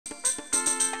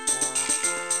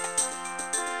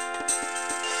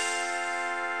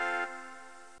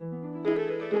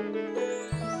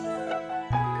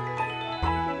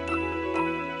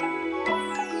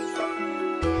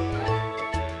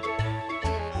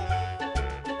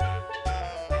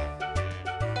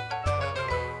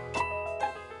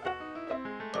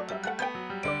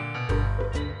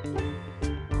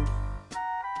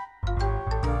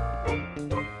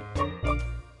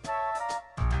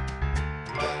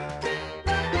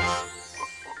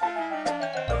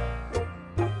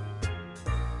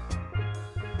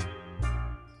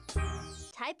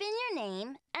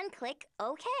click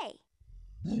OK.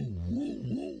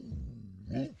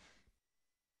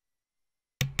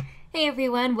 Hey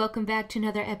everyone, welcome back to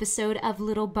another episode of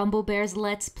Lilbumblebear's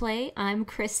Let's Play. I'm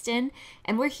Kristen,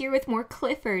 and we're here with more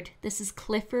Clifford. This is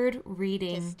Clifford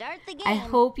reading. To start the game, I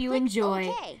hope you click enjoy.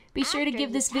 OK Be sure to after give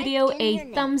you this typed video in a your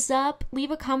name. thumbs up.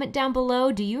 Leave a comment down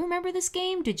below. Do you remember this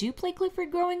game? Did you play Clifford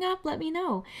growing up? Let me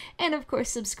know. And of course,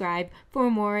 subscribe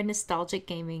for more nostalgic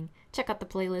gaming. Check out the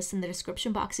playlist in the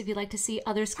description box if you'd like to see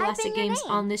other Scholastic your games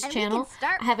name, on this and we channel. can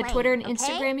start I have a Twitter and playing,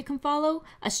 okay? Instagram you can follow,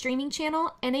 a streaming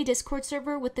channel, and a Discord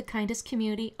server with the kindest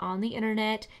community on the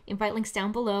internet. Invite links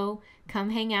down below. Come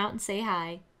hang out and say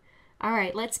hi. All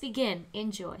right, let's begin.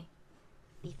 Enjoy.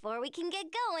 Before we can get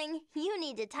going, you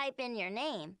need to type in your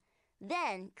name.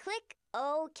 Then click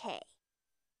OK.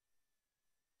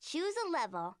 Choose a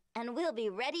level, and we'll be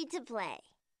ready to play.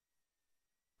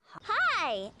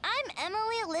 Hi, I'm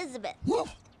Emily Elizabeth,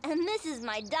 and this is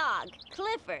my dog,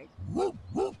 Clifford.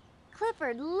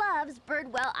 Clifford loves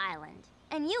Birdwell Island,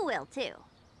 and you will too.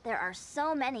 There are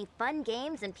so many fun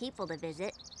games and people to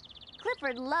visit.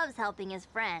 Clifford loves helping his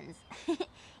friends,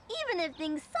 even if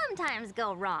things sometimes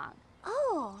go wrong.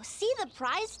 Oh, see the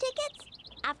prize tickets?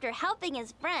 After helping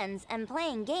his friends and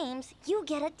playing games, you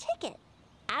get a ticket.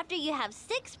 After you have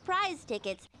 6 prize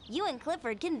tickets, you and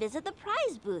Clifford can visit the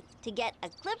prize booth to get a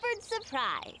Clifford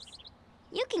surprise.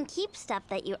 You can keep stuff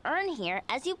that you earn here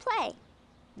as you play.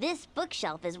 This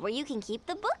bookshelf is where you can keep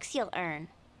the books you'll earn.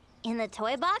 In the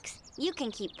toy box, you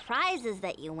can keep prizes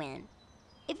that you win.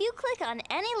 If you click on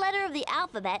any letter of the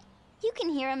alphabet, you can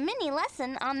hear a mini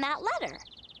lesson on that letter.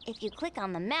 If you click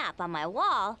on the map on my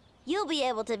wall, you'll be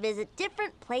able to visit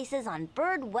different places on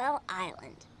Birdwell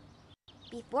Island.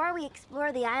 Before we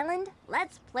explore the island,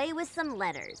 let's play with some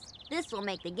letters. This will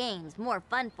make the games more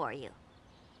fun for you.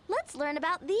 Let's learn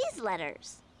about these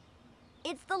letters.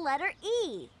 It's the letter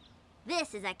E.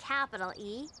 This is a capital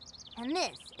E, and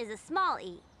this is a small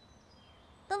e.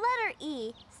 The letter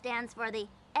E stands for the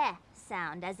eh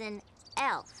sound, as in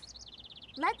elf.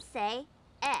 Let's say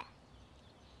eh.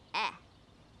 Eh.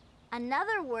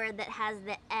 Another word that has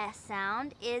the eh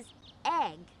sound is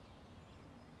egg.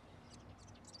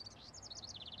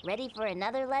 Ready for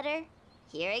another letter?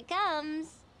 Here it comes.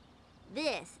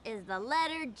 This is the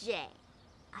letter J.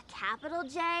 A capital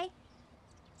J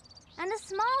and a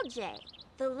small j.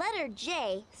 The letter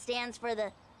J stands for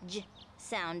the j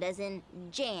sound, as in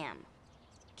jam.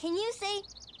 Can you say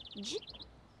j?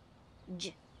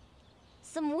 J.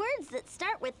 Some words that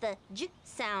start with the j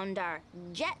sound are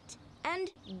jet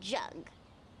and jug.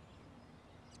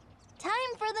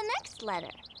 Time for the next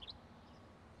letter.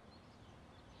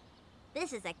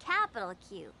 This is a capital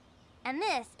Q, and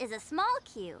this is a small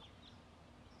q.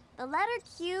 The letter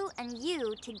Q and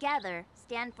U together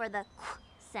stand for the qu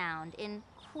sound in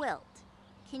quilt.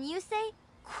 Can you say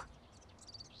qu?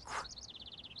 Qu.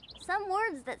 Some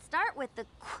words that start with the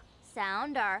qu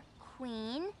sound are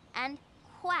queen and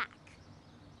quack.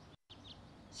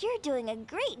 You're doing a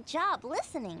great job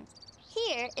listening.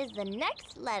 Here is the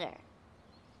next letter.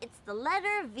 It's the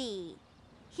letter V.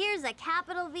 Here's a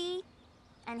capital V,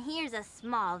 and here's a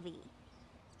small v.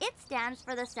 It stands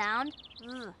for the sound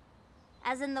v,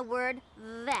 as in the word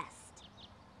vest.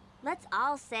 Let's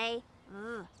all say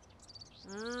v,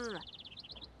 v.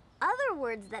 Other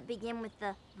words that begin with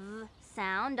the v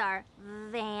sound are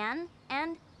van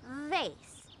and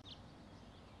vase.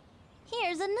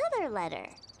 Here's another letter.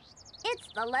 It's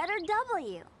the letter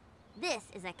W. This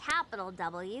is a capital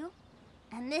W,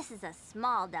 and this is a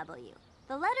small w.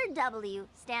 The letter W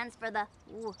stands for the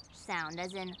w sound,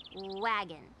 as in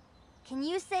wagon. Can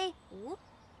you say w?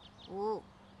 W.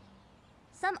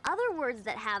 Some other words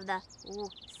that have the w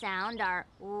sound are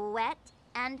wet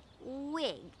and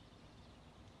wig.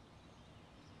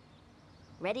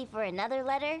 Ready for another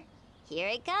letter? Here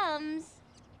it comes.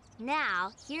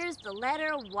 Now, here's the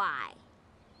letter Y.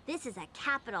 This is a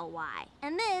capital Y,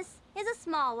 and this is a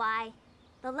small y.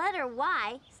 The letter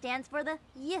Y stands for the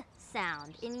y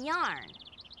sound in yarn.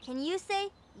 Can you say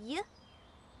y?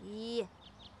 Y.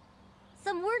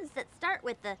 Some words that start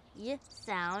with the y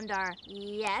sound are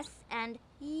yes and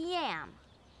yam.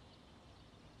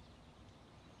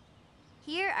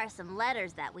 Here are some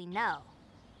letters that we know.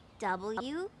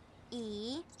 W,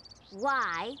 E,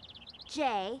 Y,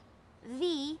 J,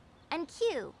 V, and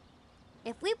Q.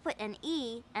 If we put an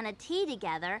E and a T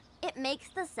together, it makes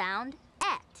the sound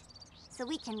et. So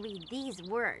we can read these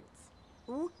words.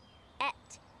 U,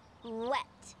 et,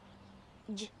 wet,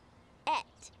 j,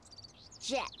 et,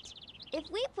 jet. If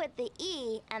we put the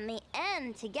E and the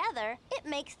N together, it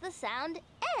makes the sound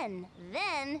N.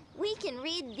 Then we can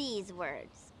read these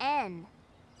words. N,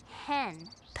 hen,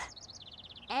 p,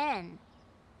 N,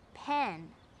 pen.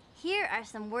 Here are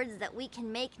some words that we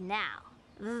can make now.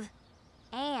 V,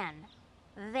 an,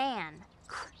 van,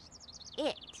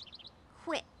 it,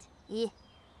 quit,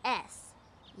 s,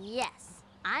 yes.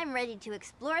 I'm ready to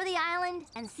explore the island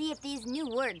and see if these new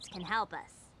words can help us.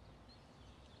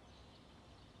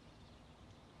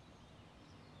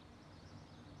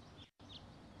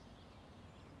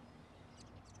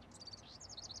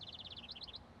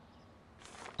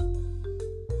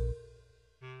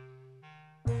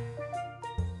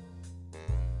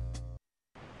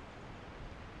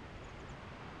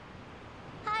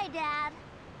 Hi, Dad.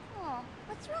 Oh,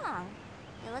 what's wrong?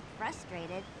 You look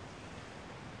frustrated.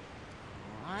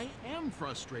 I am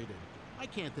frustrated. I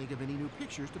can't think of any new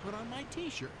pictures to put on my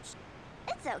t-shirts.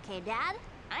 It's okay, Dad.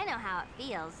 I know how it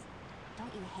feels.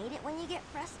 Don't you hate it when you get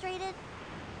frustrated?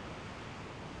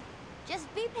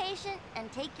 Just be patient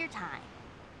and take your time.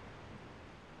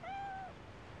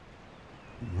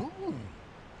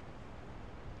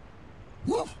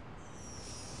 Whoa.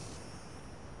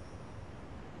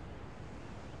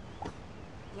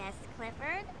 Yes,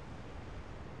 Clifford?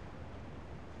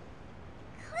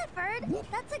 Clifford,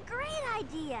 that's a great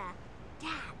idea.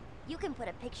 Dad, you can put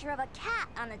a picture of a cat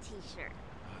on a t-shirt.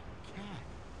 A cat?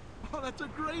 Oh, that's a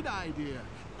great idea.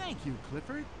 Thank you,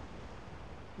 Clifford.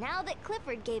 Now that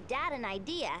Clifford gave Dad an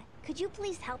idea, could you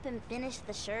please help him finish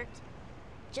the shirt?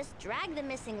 Just drag the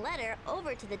missing letter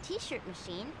over to the t-shirt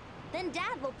machine, then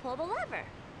Dad will pull the lever.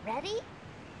 Ready?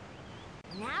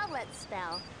 Now let's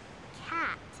spell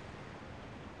cat.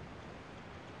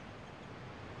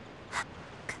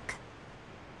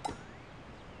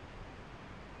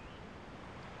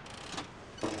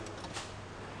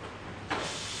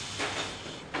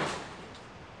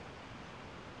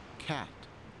 Cat.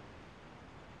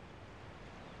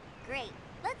 Great.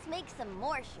 Let's make some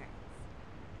more shirts.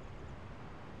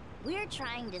 We're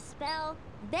trying to spell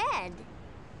bed.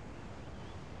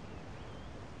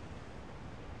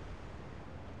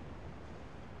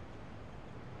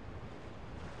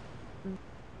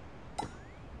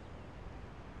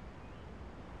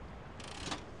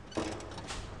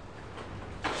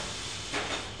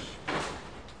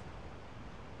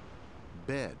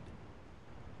 Bed.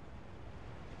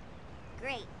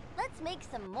 Great. Let's make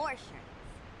some more shirts.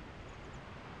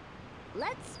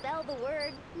 Let's spell the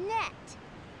word net.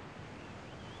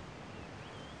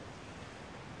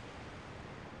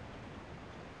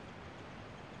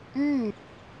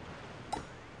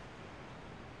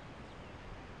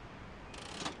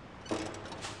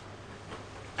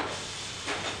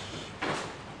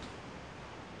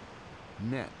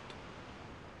 Net.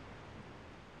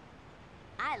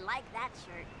 I like that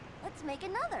shirt. Let's make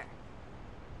another.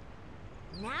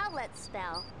 Now let's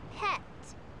spell pet.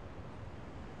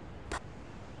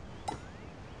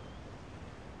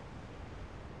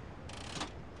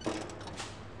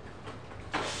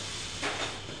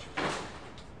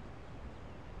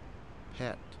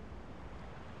 Pet.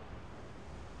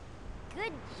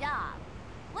 Good job.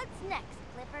 What's next,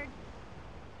 Clifford?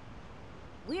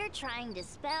 We're trying to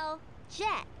spell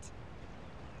jet.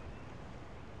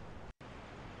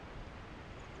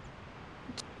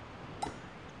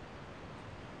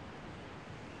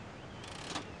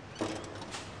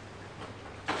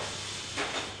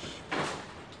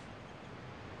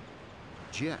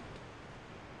 Jet.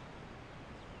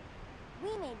 We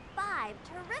made 5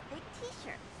 terrific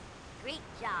t-shirts. Great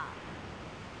job.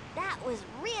 That was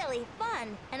really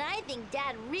fun, and I think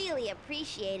Dad really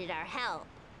appreciated our help.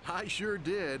 I sure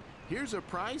did. Here's a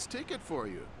prize ticket for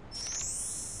you.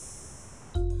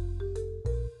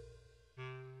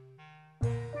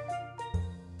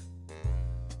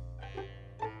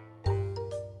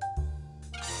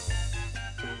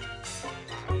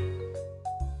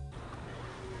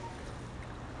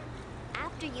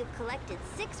 After you've collected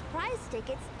 6 prize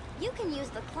tickets, you can use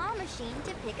the claw machine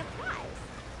to pick a prize.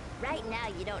 Right now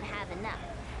you don't have enough,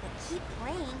 but keep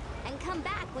playing and come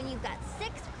back when you've got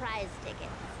 6 prize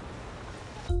tickets.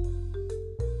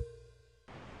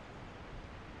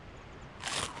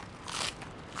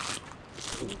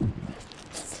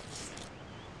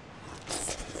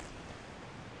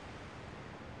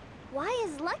 Why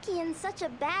is Lucky in such a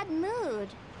bad mood?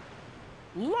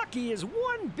 Lucky is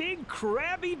one big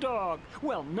crabby dog.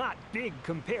 Well, not big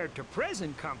compared to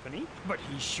present company, but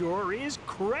he sure is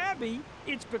crabby.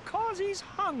 It's because he's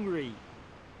hungry.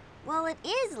 Well, it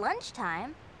is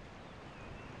lunchtime.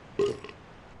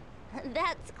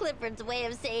 That's Clifford's way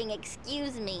of saying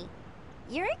excuse me.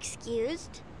 You're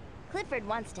excused. Clifford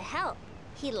wants to help.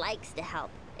 He likes to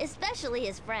help, especially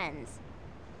his friends.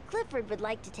 Clifford would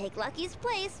like to take Lucky's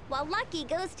place while Lucky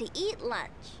goes to eat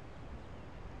lunch.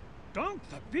 Dunk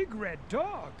the big red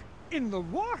dog in the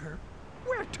water?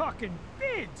 We're talking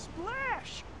big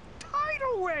splash!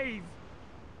 Tidal wave!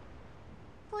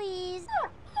 Please.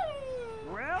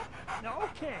 Well,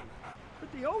 okay.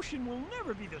 But the ocean will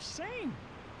never be the same.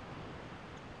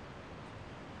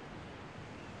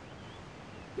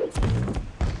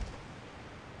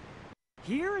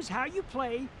 Here is how you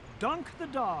play Dunk the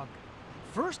Dog.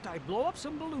 First, I blow up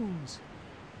some balloons.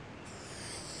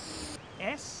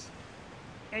 S-H-E.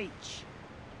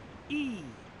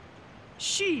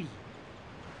 She.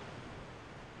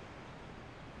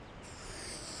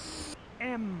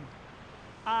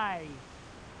 M-I-S-T-A-K-E.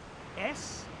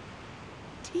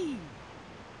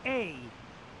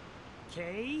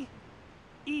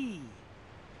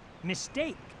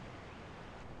 Mistake.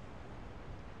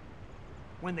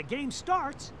 When the game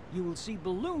starts, you will see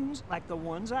balloons like the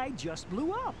ones I just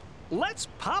blew up. Let's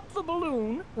pop the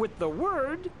balloon with the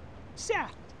word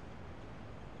sat.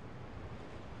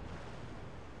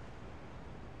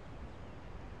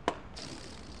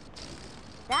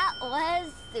 That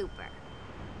was super.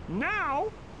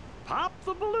 Now, pop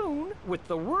the balloon with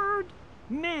the word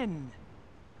men.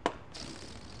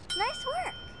 Nice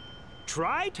work.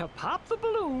 Try to pop the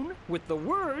balloon with the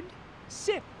word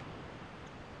sip.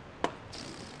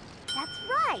 That's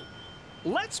right.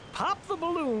 Let's pop the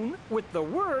balloon with the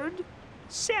word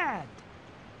sad.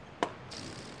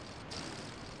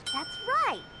 That's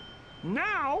right.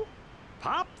 Now,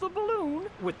 pop the balloon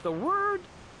with the word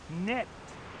net.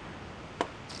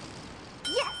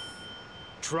 Yes.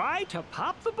 Try to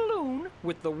pop the balloon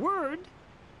with the word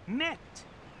met.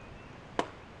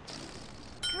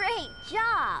 Great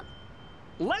job.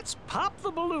 Let's pop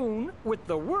the balloon with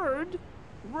the word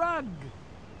rug.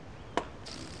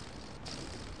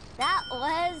 That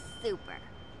was super.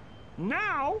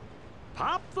 Now,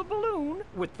 pop the balloon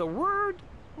with the word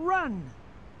run.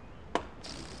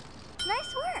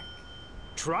 Nice work.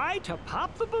 Try to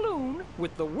pop the balloon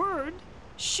with the word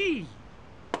she.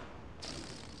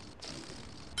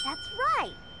 That's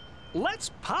right.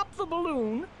 Let's pop the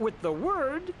balloon with the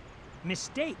word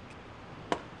mistake.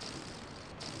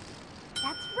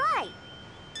 That's right.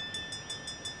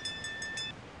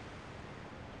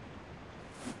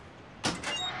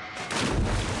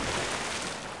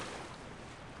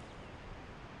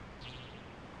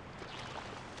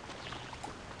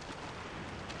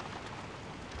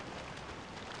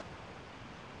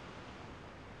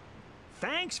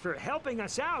 Thanks for helping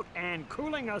us out and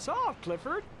cooling us off,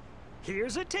 Clifford.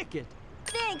 Here's a ticket.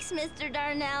 Thanks, Mr.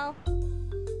 Darnell.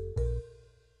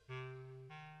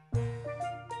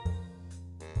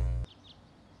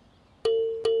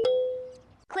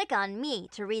 Click on me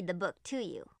to read the book to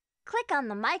you. Click on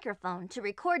the microphone to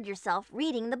record yourself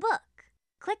reading the book.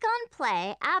 Click on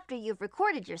play after you've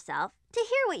recorded yourself to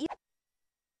hear what you...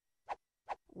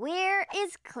 Where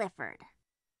is Clifford?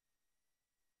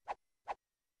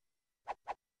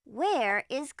 Where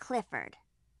is Clifford?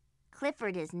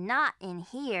 Clifford is not in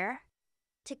here.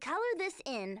 To color this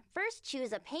in, first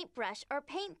choose a paintbrush or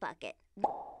paint bucket.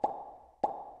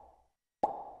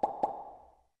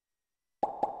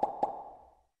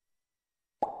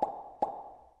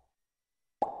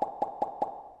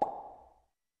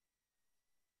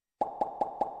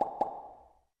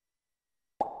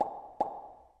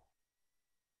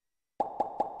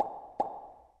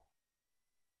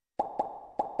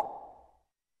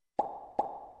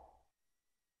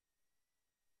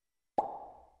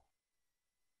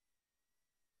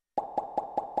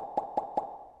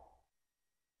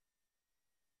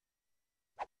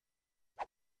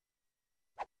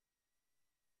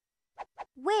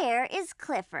 Where is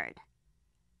Clifford?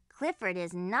 Clifford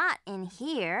is not in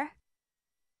here.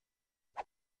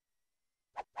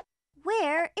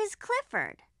 Where is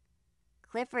Clifford?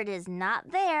 Clifford is not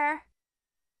there.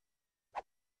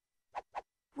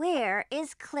 Where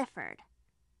is Clifford?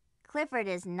 Clifford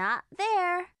is not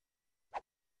there.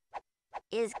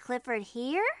 Is Clifford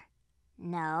here?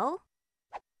 No.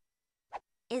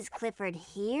 Is Clifford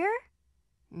here?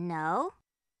 No.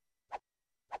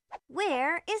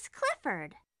 Where is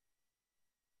Clifford?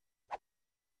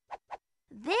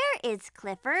 There is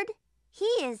Clifford. He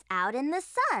is out in the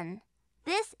sun.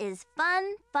 This is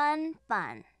fun, fun,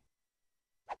 fun.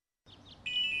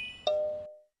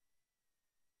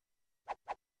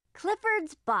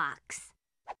 Clifford's box.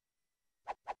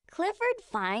 Clifford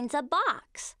finds a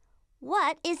box.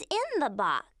 What is in the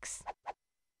box?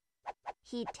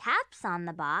 He taps on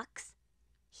the box.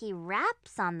 He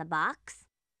raps on the box.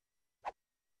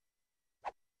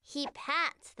 He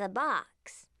pats the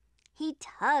box. He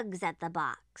tugs at the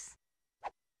box.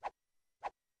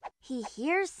 He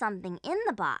hears something in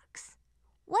the box.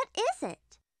 What is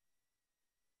it?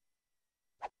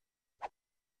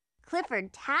 Clifford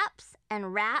Clifford taps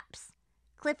and raps.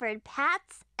 Clifford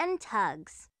pats and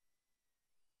tugs.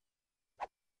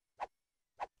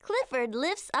 Clifford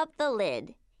lifts up the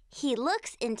lid. He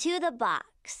looks into the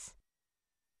box.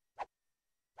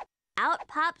 Out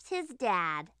pops his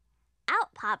dad.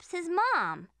 Out pops his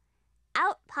mom.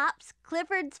 Out pops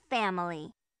Clifford's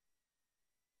family.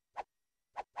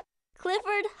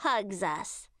 Clifford hugs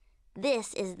us.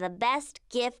 This is the best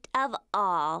gift of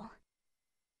all.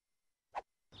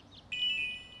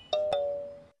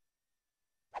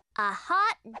 A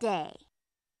hot day.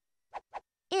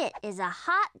 It is a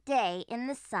hot day in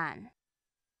the sun.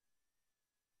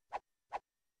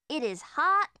 It is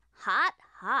hot, hot,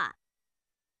 hot.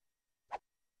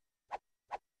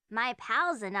 My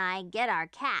pals and I get our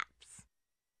caps.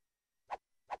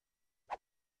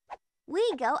 We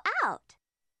go out.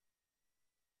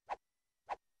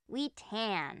 We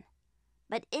tan,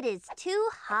 but it is too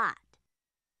hot.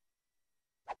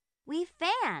 We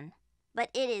fan, but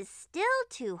it is still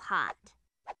too hot.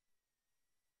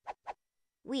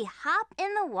 We hop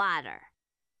in the water.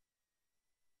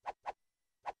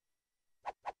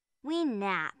 We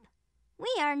nap.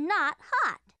 We are not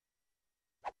hot.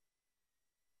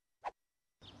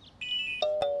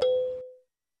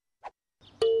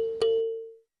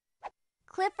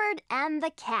 Clifford and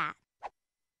the cat.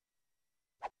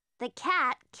 The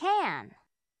cat can.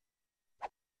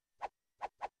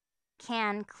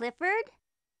 Can Clifford?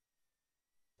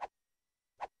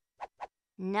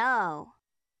 No.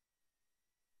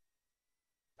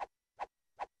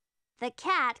 The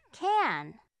cat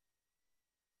can.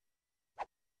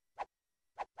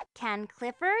 Can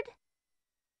Clifford?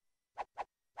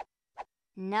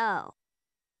 No.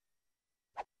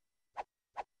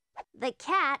 The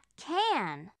cat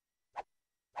can.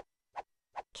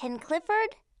 Can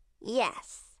Clifford?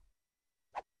 Yes.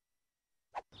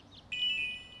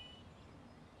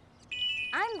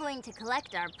 I'm going to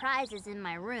collect our prizes in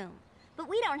my room, but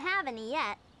we don't have any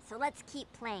yet, so let's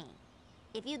keep playing.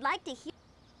 If you'd like to hear...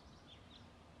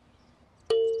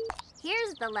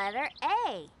 Here's the letter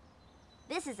A.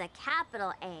 This is a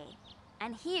capital A,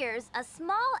 and here's a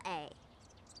small a.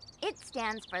 It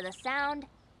stands for the sound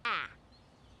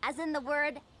A, as in the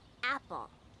word apple.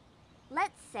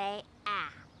 Let's say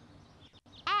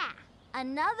A. A.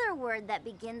 Another word that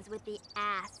begins with the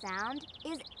A sound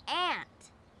is ant.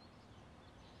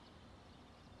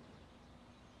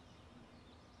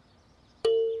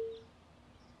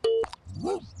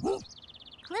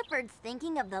 Clifford's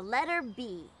thinking of the letter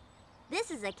B. This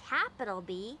is a capital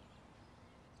B,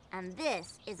 and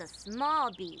this is a small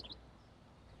b.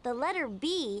 The letter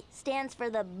B stands for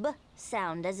the B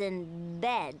sound, as in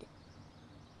bed.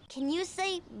 Can you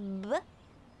say B?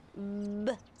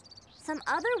 B. Some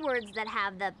other words that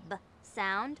have the B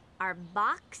sound are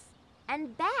box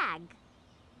and bag.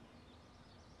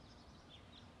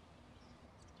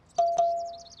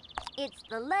 It's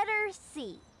the letter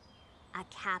C. A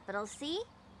capital C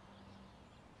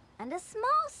and a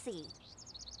small c.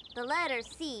 The letter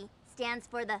C stands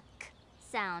for the K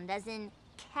sound, as in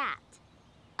cat.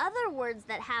 Other words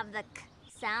that have the K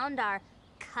sound are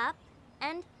cup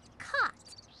and cot.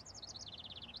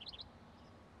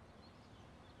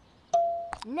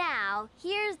 Now,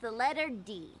 here's the letter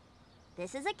D.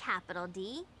 This is a capital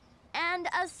D and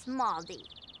a small d.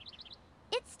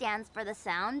 It stands for the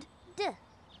sound D,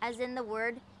 as in the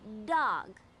word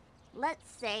dog.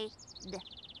 Let's say D.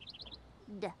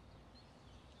 D.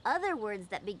 Other words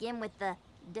that begin with the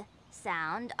D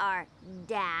sound are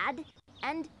dad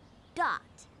and dot.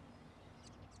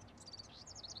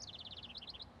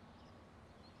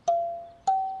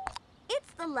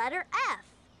 It's the letter F.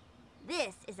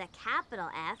 This is a capital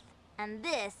F, and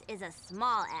this is a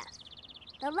small f.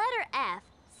 The letter F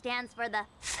stands for the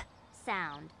F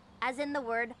sound, as in the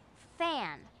word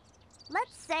fan.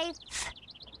 Let's say F,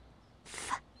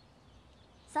 F.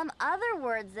 Some other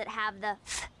words that have the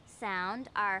F sound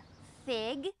are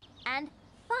fig and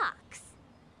fox.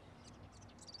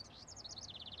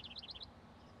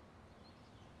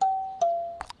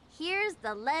 Here's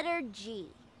the letter G.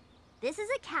 This is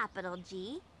a capital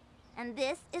G, and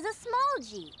this is a small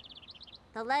g.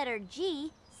 The letter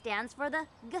G stands for the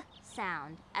G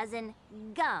sound, as in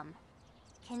gum.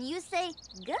 Can you say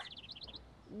G?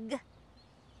 G.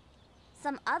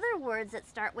 Some other words that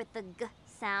start with the G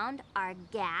sound are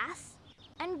gas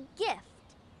and gift.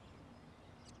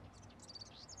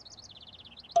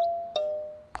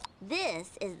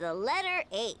 This is the letter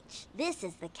H. This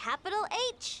is the capital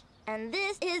H, and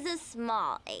this is a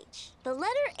small h. The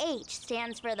letter H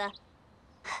stands for the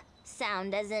H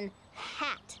sound, as in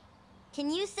hat.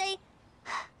 Can you say H?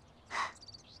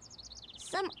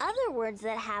 Some other words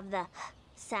that have the H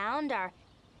sound are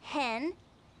hen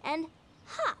and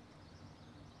hop.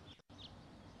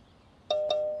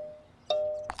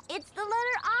 It's the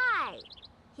letter I.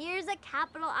 Here's a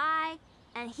capital I,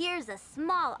 and here's a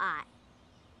small I.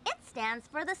 It stands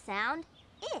for the sound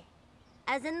I,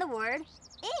 as in the word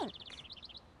ink.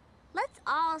 Let's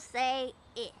all say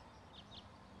I.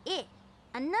 I.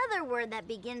 Another word that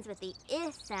begins with the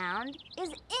I sound is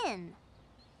in.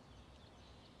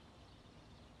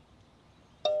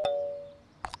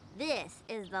 This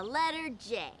is the letter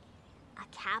J. A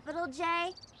capital J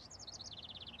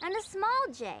and a small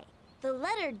j. The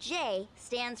letter J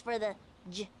stands for the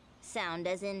J sound,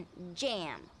 as in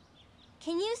jam.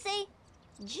 Can you say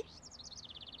J?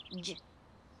 J.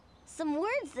 Some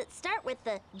words that start with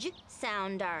the J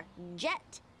sound are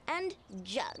jet and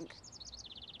jug.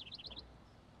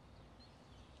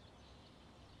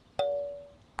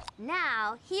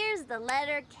 Now, here's the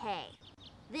letter K.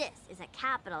 This is a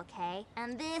capital K,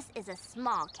 and this is a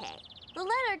small k. The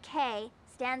letter K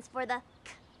stands for the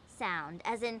K sound,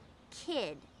 as in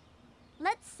kid.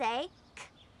 Let's say k,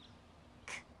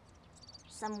 k.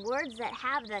 Some words that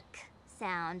have the K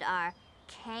sound are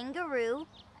kangaroo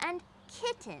and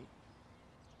kitten.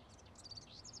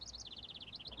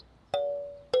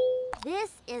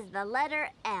 This is the letter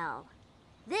L.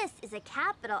 This is a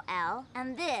capital L,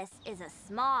 and this is a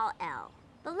small l.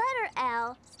 The letter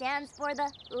L stands for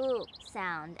the L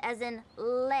sound, as in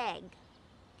leg.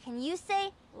 Can you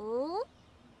say L?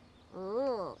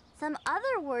 L. Some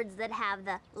other words that have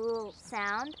the L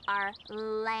sound are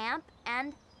lamp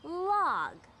and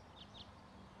log.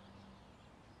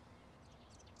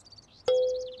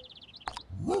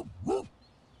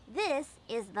 This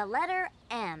is the letter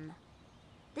M.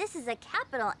 This is a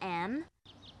capital M,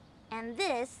 and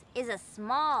this is a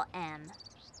small m.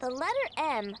 The letter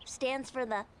M stands for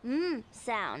the M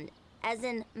sound, as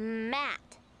in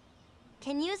mat.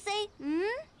 Can you say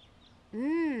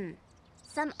M?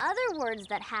 Some other words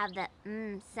that have the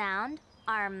M sound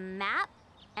are map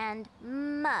and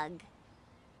mug.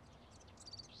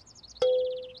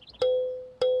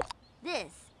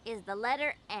 This is the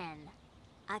letter N.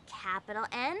 A capital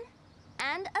N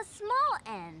and a small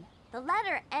n. The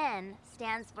letter N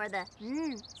stands for the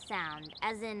N sound,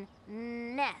 as in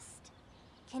nest.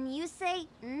 Can you say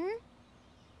N?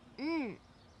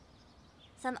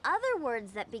 Some other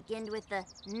words that begin with the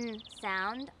N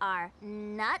sound are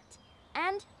nut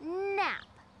and nap.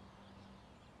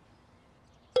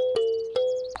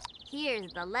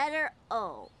 Here's the letter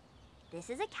O. This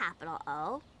is a capital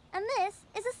O, and this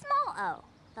is a small o.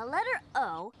 The letter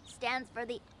O stands for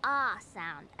the ah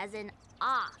sound, as in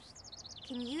off.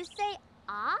 Can you say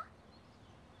ah?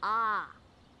 Ah.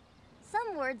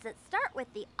 Some words that start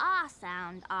with the ah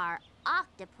sound are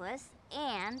octopus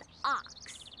and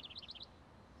ox.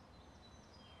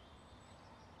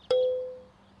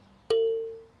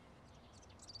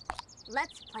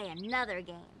 Let's play another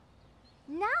game.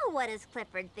 Now what is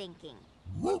Clifford thinking?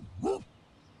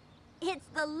 It's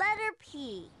the letter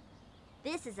P.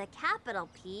 This is a capital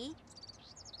P,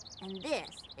 and this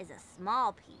is a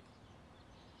small p.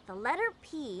 The letter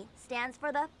P stands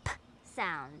for the P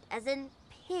sound, as in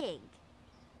pig.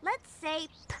 Let's say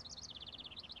P,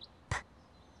 P.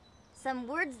 Some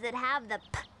words that have the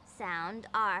P sound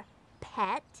are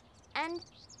pet and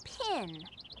pin.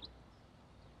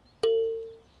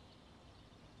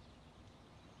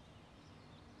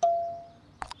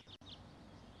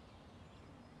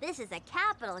 This is a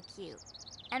capital Q,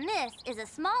 and this is a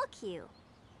small q.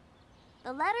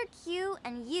 The letter Q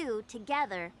and U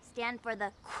together stand for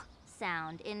the Q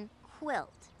sound in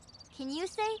quilt. Can you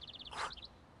say Q?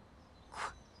 Q?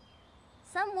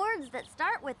 Some words that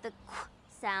start with the Q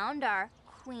sound are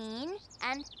queen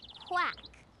and quack.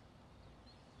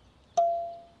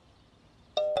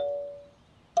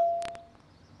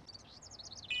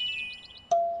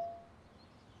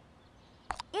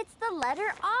 It's the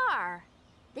letter R.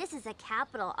 This is a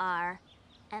capital R,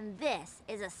 and this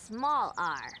is a small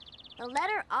r. The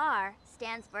letter R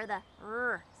stands for the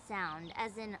R sound,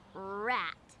 as in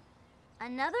rat.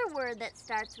 Another word that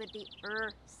starts with the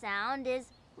R sound is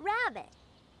rabbit.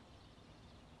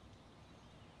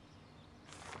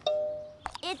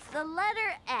 It's the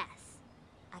letter S.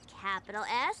 A capital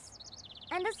S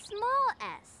and a small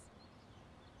s.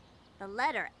 The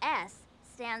letter S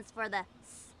stands for the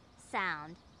S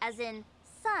sound, as in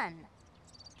sun.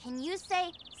 Can you say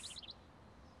S?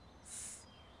 S?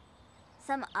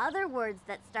 Some other words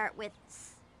that start with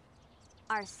S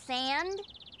are sand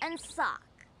and sock.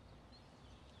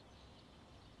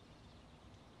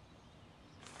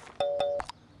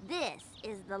 This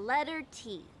is the letter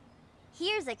T.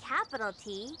 Here's a capital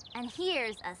T, and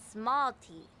here's a small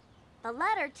t. The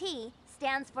letter T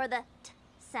stands for the T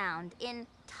sound in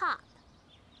top.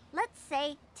 Let's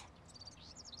say T.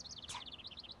 T.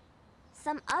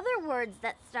 Some other words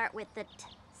that start with the T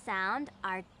sound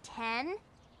are ten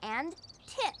and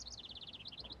tip.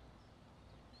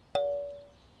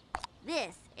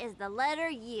 This is the letter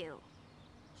U.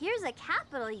 Here's a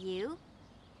capital U,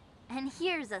 and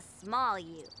here's a small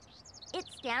u. It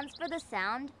stands for the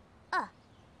sound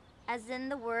as in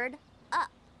the word up.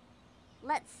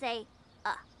 Let's say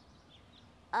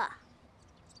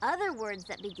Other words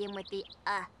that begin with the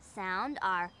sound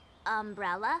are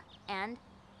umbrella and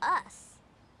us.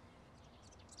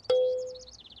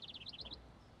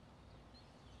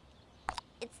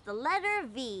 It's the letter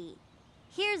V.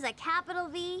 Here's a capital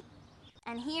V,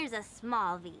 and here's a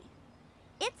small v.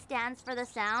 It stands for the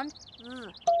sound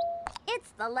V. It's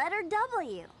the letter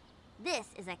W. This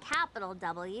is a capital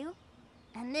W,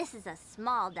 and this is a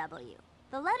small w.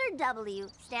 The letter W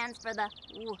stands for the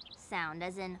W sound,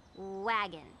 as in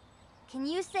wagon. Can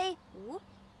you say W?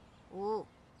 W.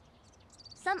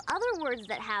 Some other words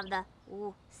that have the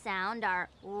W sound are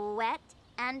wet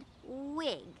and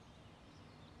wig.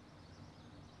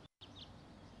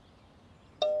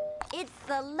 It's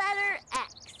the letter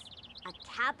X, a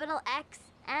capital X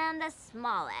and a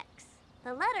small x.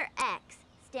 The letter X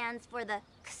stands for the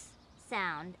X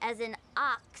sound, as in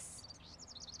ox.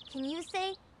 Can you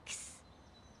say X?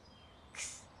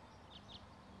 X.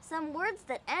 Some words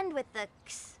that end with the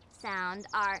X sound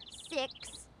are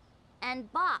six and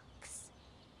box.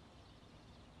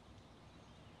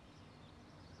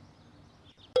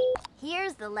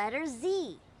 Here's the letter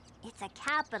Z. It's a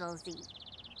capital Z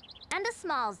and a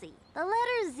small z. The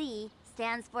letter Z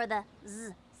stands for the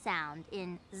Z sound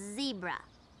in zebra.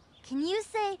 Can you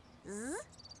say Z?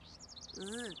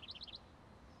 Z.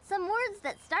 Some words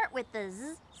that start with the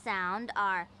Z sound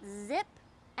are zip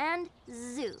and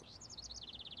zoo.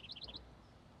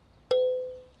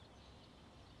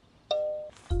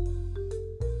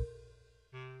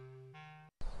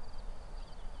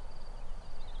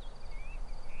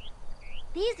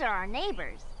 These are our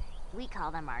neighbors. We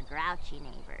call them our grouchy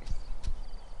neighbors.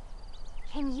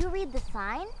 Can you read the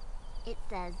sign? It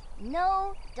says,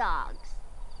 no dogs.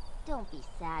 Don't be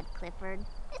sad, Clifford.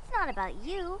 It's not about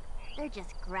you. They're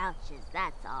just grouches,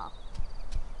 that's all.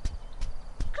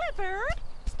 Clifford,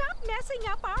 stop messing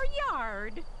up our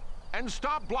yard. And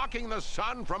stop blocking the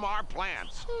sun from our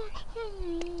plants.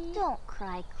 Don't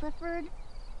cry, Clifford.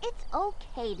 It's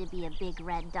okay to be a big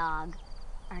red dog.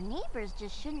 Our neighbors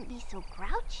just shouldn't be so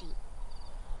grouchy.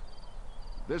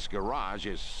 This garage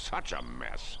is such a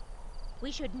mess.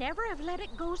 We should never have let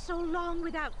it go so long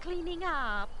without cleaning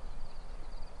up.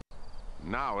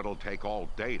 Now it'll take all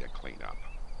day to clean up.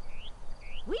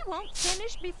 We won't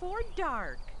finish before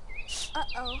dark.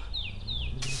 Uh-oh.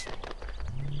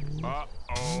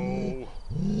 Uh-oh.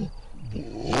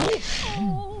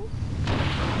 Oh.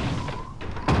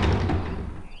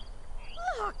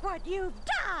 Look what you've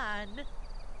done!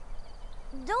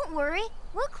 Don't worry,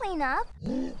 we'll clean up.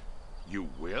 You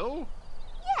will?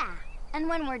 Yeah, and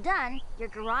when we're done, your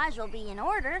garage will be in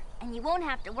order, and you won't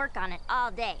have to work on it all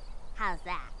day. How's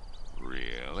that?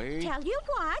 Really? Tell you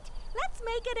what, let's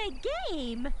make it a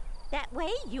game. That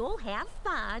way you'll have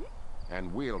fun.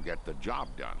 And we'll get the job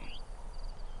done.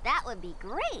 That would be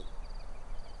great.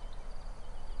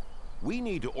 We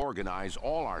need to organize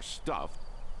all our stuff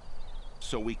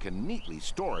so we can neatly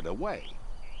store it away.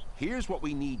 Here's what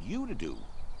we need you to do.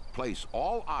 Place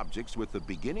all objects with the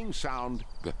beginning sound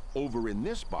over in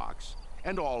this box,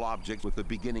 and all objects with the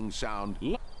beginning sound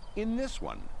in this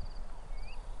one.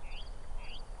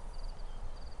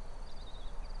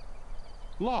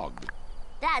 Log.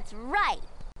 That's right.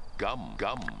 Gum,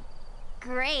 gum.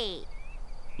 Great.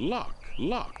 Luck,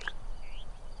 luck.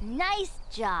 Nice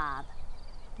job.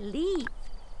 Leaf.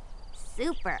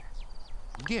 Super.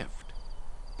 Gift.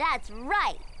 That's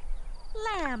right.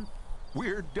 Lamp.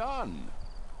 We're done.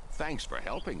 Thanks for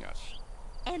helping us.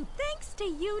 And thanks to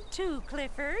you too,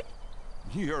 Clifford.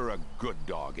 You're a good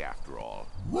dog after all.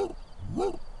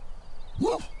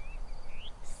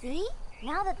 See?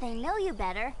 Now that they know you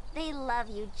better, they love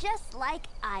you just like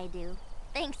I do.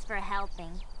 Thanks for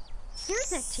helping.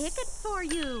 Here's a ticket for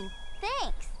you.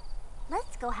 Thanks.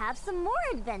 Let's go have some more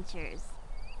adventures.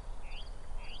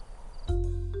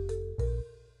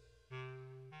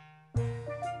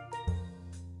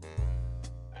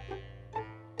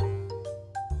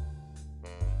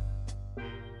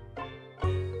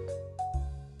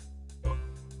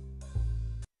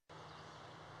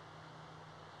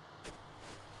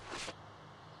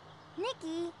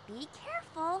 Nikki, be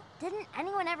careful. Didn't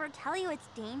anyone ever tell you it's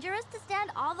dangerous to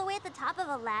stand all the way at the top of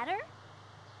a ladder?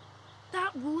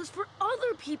 That rule is for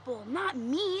other people, not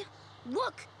me.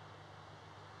 Look.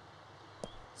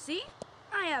 See?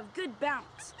 I have good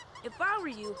balance. If I were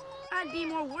you, I'd be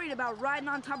more worried about riding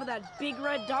on top of that big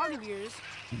red dog of yours.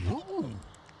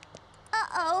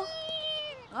 Uh-oh.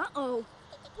 Uh-oh?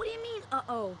 What do you mean,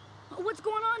 uh-oh? What's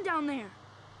going on down there?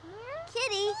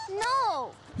 Kitty,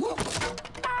 no!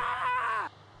 Ah!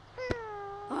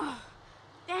 Oh,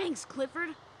 thanks,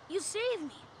 Clifford. You saved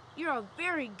me. You're a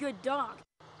very good dog.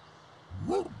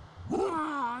 Oh,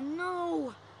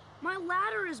 no. My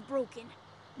ladder is broken.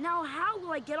 Now how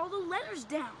will I get all the letters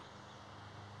down?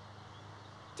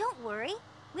 Don't worry.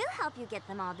 We'll help you get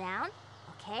them all down,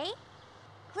 okay?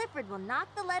 Clifford will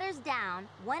knock the letters down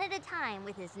one at a time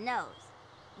with his nose.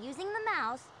 Using the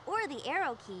mouse or the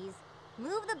arrow keys,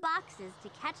 move the boxes to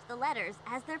catch the letters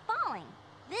as they're falling.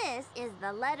 This is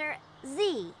the letter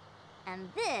Z, and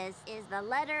this is the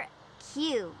letter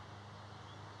Q.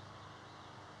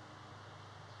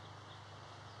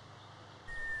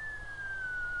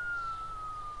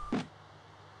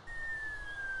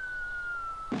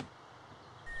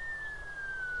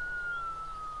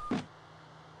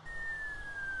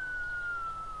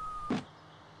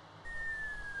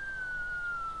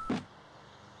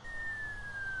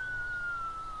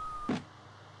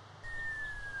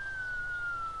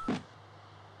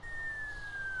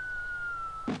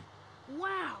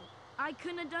 Wow, I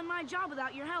couldn't have done my job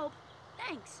without your help.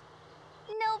 Thanks.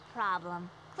 No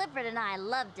problem. Clifford and I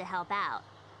love to help out.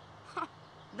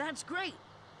 That's great.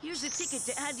 Here's a ticket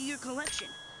to add to your collection.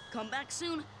 Come back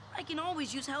soon. I can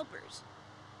always use helpers.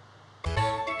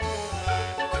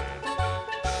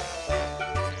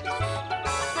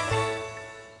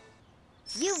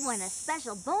 You've won a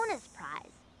special bonus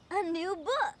prize, a new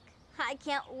book. I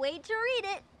can't wait to read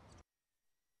it.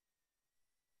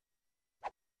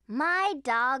 My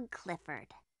Dog Clifford.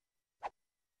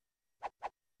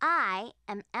 I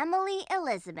am Emily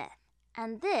Elizabeth,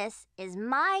 and this is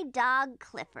my dog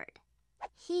Clifford.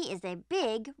 He is a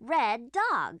big red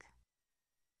dog.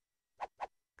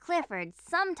 Clifford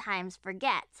sometimes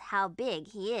forgets how big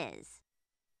he is.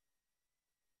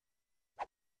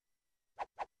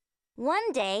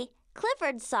 One day,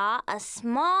 Clifford saw a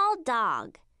small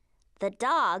dog. The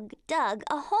dog dug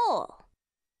a hole.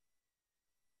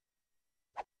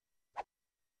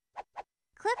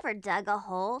 Clifford dug a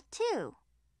hole, too.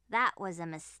 That was a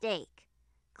mistake.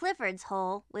 Clifford's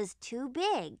hole was too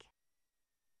big.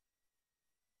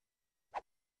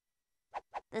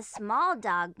 The small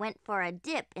dog went for a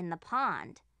dip in the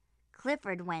pond.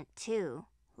 Clifford went too.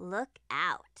 Look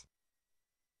out.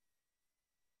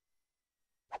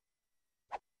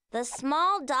 The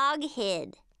small dog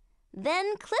hid.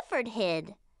 Then Clifford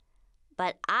hid.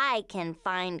 But I can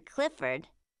find Clifford.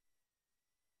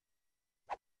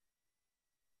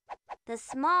 The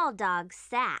small dog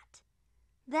sat.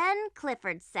 Then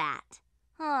Clifford sat.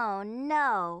 Oh,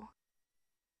 no.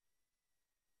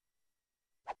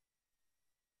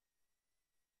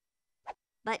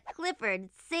 But Clifford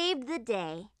saved the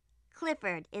day.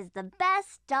 Clifford is the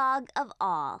best dog of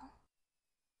all.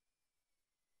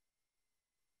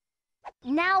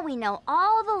 Now we know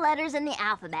all the letters in the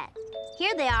alphabet.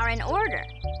 Here they are in order.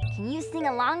 Can you sing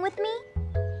along with me?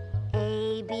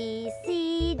 A, B,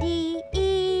 C, D,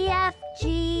 E, F,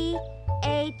 G,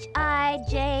 H, I,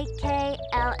 J, K,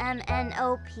 L, M, N,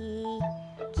 O, P,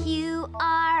 Q,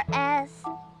 R, S,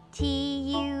 T,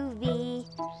 U, V,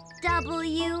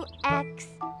 W, X,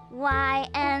 Y,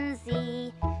 and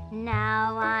Z.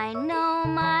 Now I know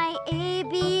my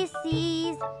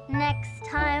ABCs. Next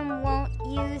time, won't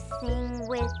you sing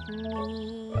with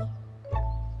me?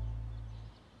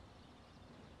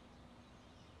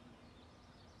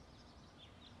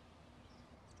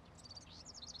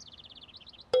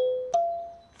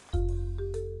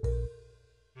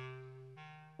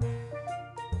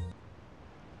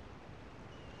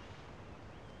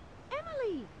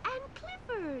 Emily and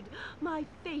Clifford, my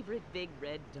favorite big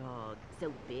red dog.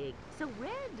 So big, so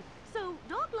red, so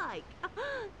dog-like.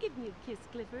 Give me a kiss,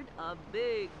 Clifford, a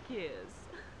big kiss.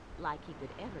 Like he could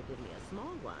ever give me a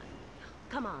small one.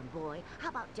 Come on, boy, how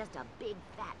about just a big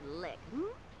fat lick, hmm?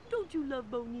 Don't you love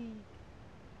Monique?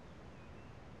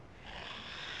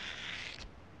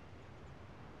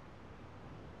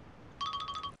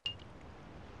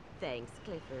 Thanks,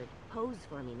 Clifford. Pose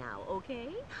for me now, okay?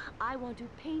 I want to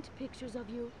paint pictures of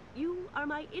you. You are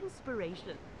my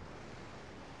inspiration.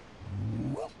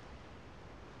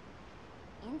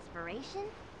 Inspiration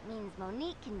means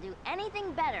Monique can do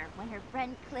anything better when her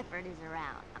friend Clifford is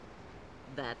around.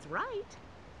 That's right.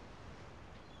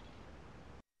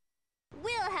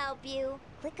 We'll help you.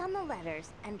 Click on the letters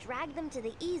and drag them to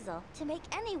the easel to make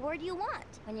any word you want.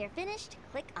 When you're finished,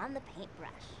 click on the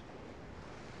paintbrush.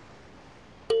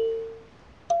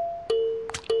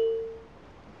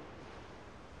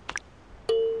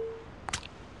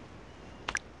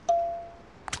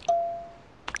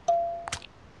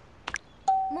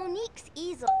 Monique's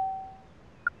easel.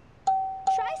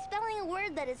 Try spelling a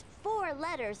word that is 4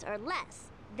 letters or less.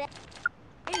 Then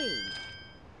A,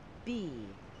 B,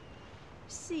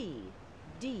 C,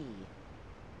 D.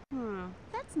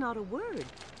 That's not a word.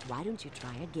 Why don't you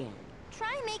try again?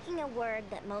 try making a word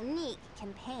that Monique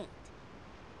can paint.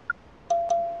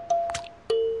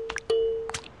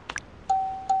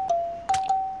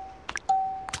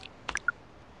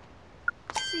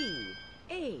 C,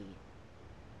 A,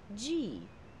 G,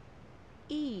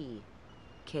 E,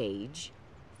 cage.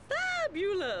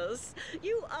 Fabulous!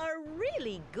 You are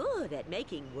really good at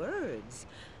making words.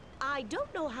 I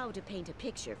don't know how to paint a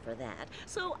picture for that,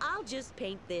 so I'll just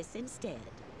paint this instead.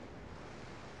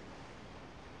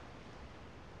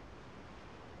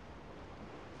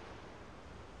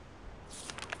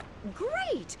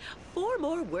 Great! 4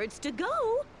 more words to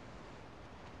go.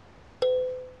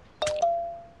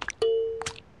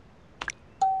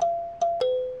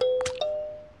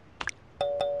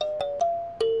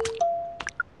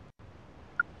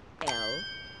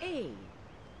 L-A-M-P.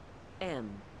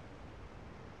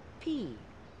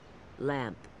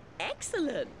 Lamp.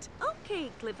 Excellent!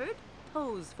 Okay, Clifford,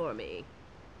 pose for me.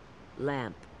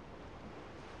 Lamp.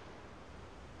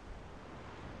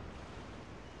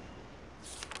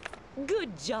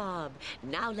 Good job!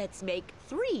 Now let's make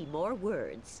 3 more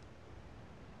words.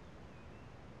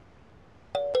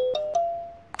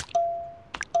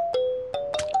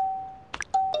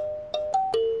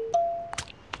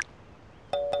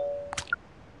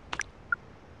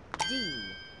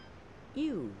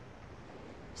 D-U-C-K.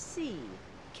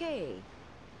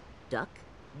 Duck.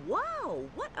 Wow,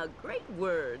 what a great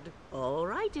word! All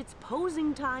right, it's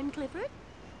posing time, Clifford.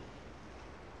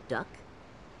 Duck.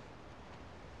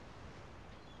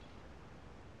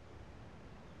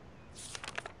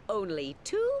 Only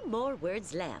 2 more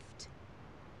words left.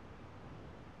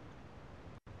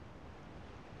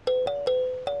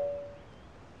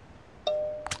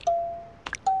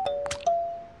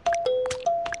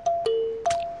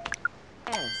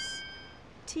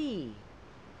 S-T-O-P.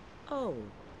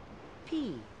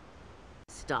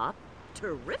 Stop.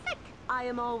 Terrific! I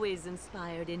am always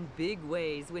inspired in big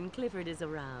ways when Clifford is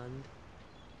around.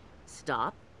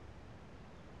 Stop.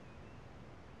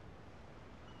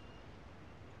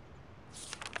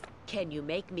 Can you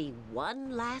make me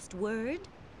one last word?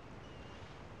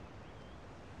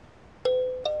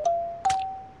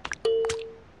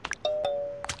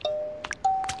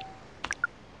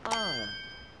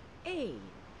 R-A-K-E.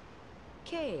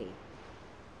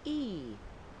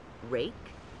 Rake?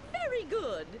 Very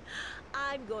good.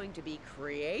 I'm going to be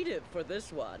creative for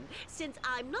this one, since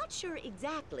I'm not sure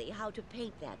exactly how to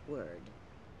paint that word.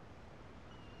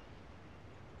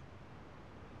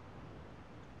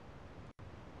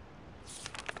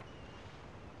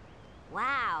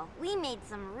 Wow, we made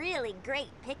some really great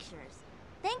pictures.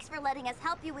 Thanks for letting us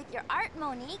help you with your art,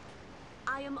 Monique.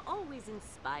 I am always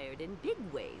inspired in big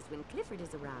ways when Clifford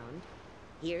is around.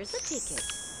 Here's a ticket.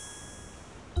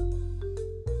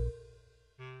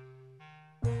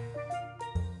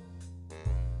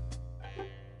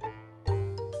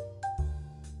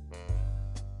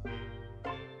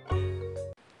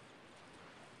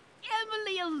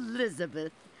 Emily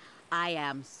Elizabeth, I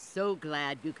am so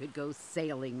glad you could go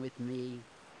sailing with me.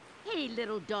 Hey,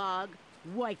 little dog,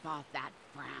 wipe off that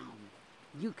frown.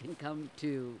 You can come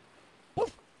too.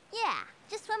 Yeah,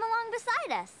 just swim along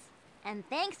beside us. And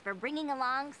thanks for bringing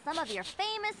along some of your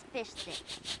famous fish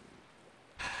sticks.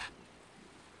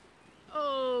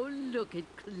 Oh, look at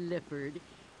Clifford.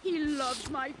 He loves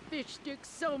my fish sticks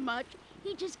so much,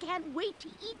 he just can't wait to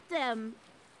eat them.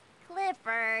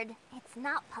 Clifford, it's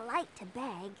not polite to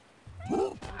beg.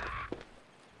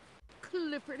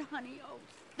 Clifford, honey, oh,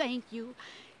 thank you.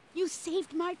 You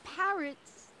saved my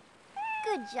parrots.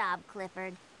 Good job,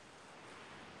 Clifford.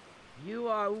 You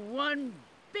are one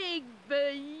big,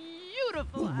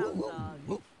 beautiful hound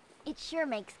dog. It sure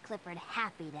makes Clifford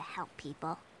happy to help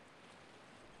people.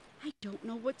 I don't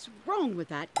know what's wrong with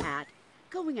that cat.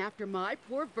 Going after my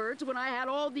poor birds when I had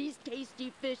all these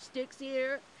tasty fish sticks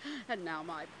here. And now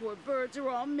my poor birds are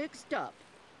all mixed up.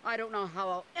 I don't know how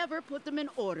I'll ever put them in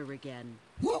order again.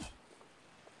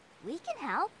 We can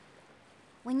help.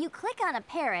 When you click on a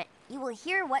parrot, you will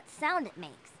hear what sound it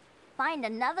makes. Find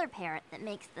another parrot that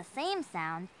makes the same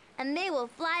sound, and they will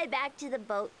fly back to the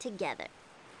boat together.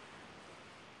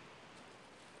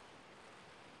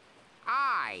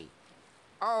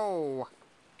 O,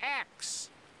 X,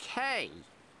 K,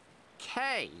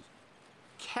 K,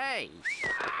 K,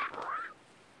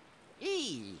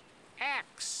 E,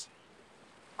 X,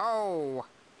 O,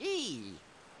 E,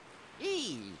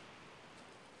 E,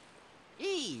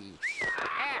 E,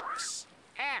 X,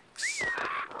 X,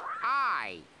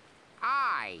 I,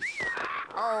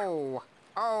 O,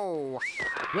 O.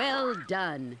 Well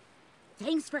done.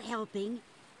 Thanks for helping.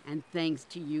 And thanks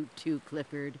to you too,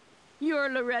 Clifford. You're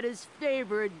Loretta's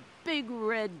favorite big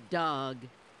red dog.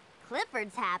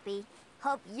 Clifford's happy.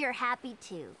 Hope you're happy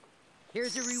too.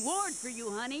 Here's a reward for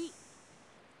you, honey.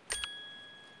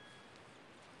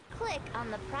 Click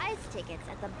on the prize tickets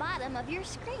at the bottom of your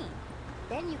screen.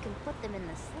 Then you can put them in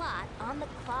the slot on the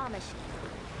claw machine.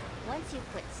 Once you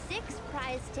put 6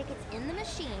 prize tickets in the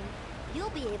machine,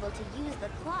 you'll be able to use the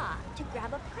claw to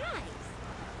grab a prize.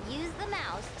 Use the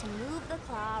mouse to move the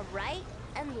claw right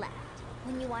and left.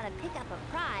 When you want to pick up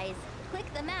a prize,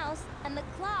 click the mouse and the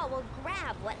claw will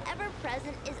grab whatever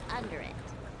present is under it.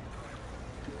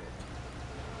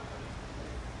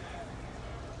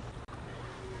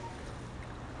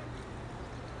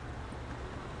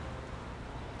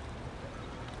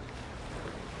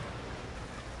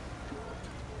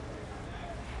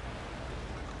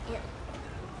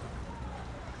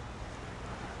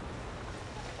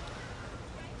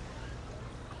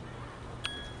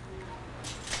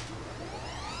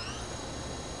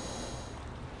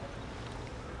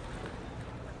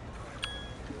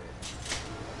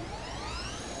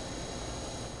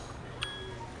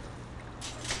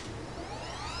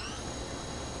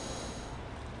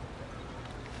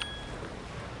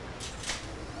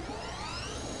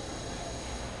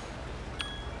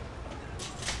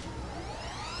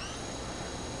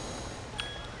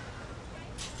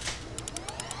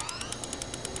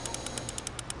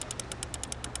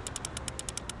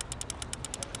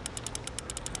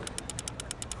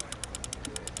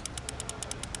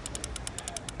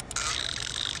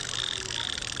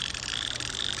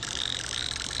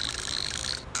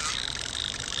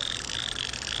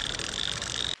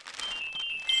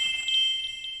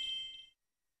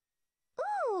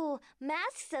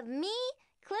 Masks of me,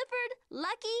 Clifford,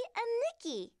 Lucky, and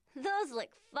Nikki. Those look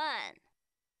fun.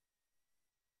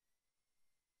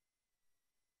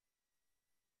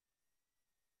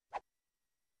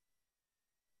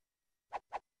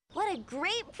 What a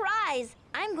great prize!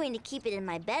 I'm going to keep it in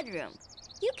my bedroom.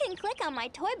 You can click on my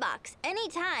toy box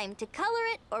anytime to color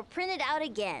it or print it out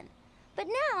again. But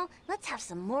now, let's have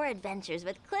some more adventures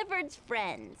with Clifford's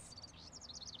friends.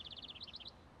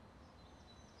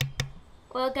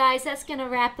 Well, guys, that's going to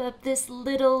wrap up this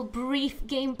little brief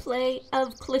gameplay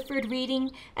of Clifford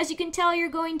reading. As you can tell, you're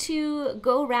going to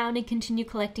go around and continue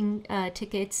collecting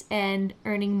tickets and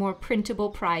earning more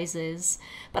printable prizes.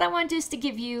 But I want just to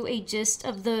give you a gist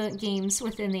of the games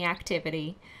within the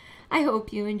activity. I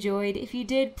hope you enjoyed. If you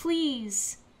did,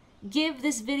 please give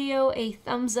this video a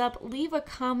thumbs up, leave a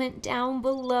comment down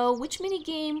below which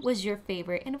minigame was your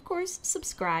favorite, and of course,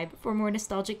 subscribe for more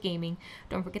nostalgic gaming.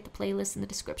 Don't forget the playlist in the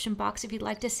description box if you'd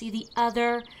like to see the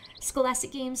other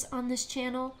Scholastic games on this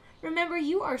channel. Remember,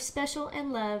 you are special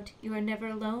and loved, you are never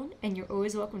alone, and you're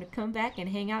always welcome to come back and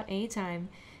hang out anytime.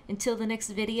 Until the next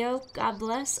video, God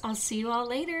bless, I'll see you all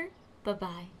later.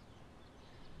 Bye-bye.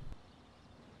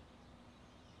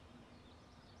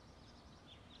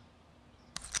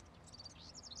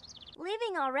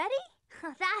 Leaving already?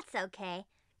 That's okay.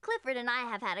 Clifford and I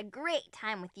have had a great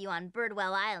time with you on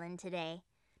Birdwell Island today.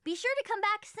 Be sure to come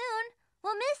back soon.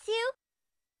 We'll miss you.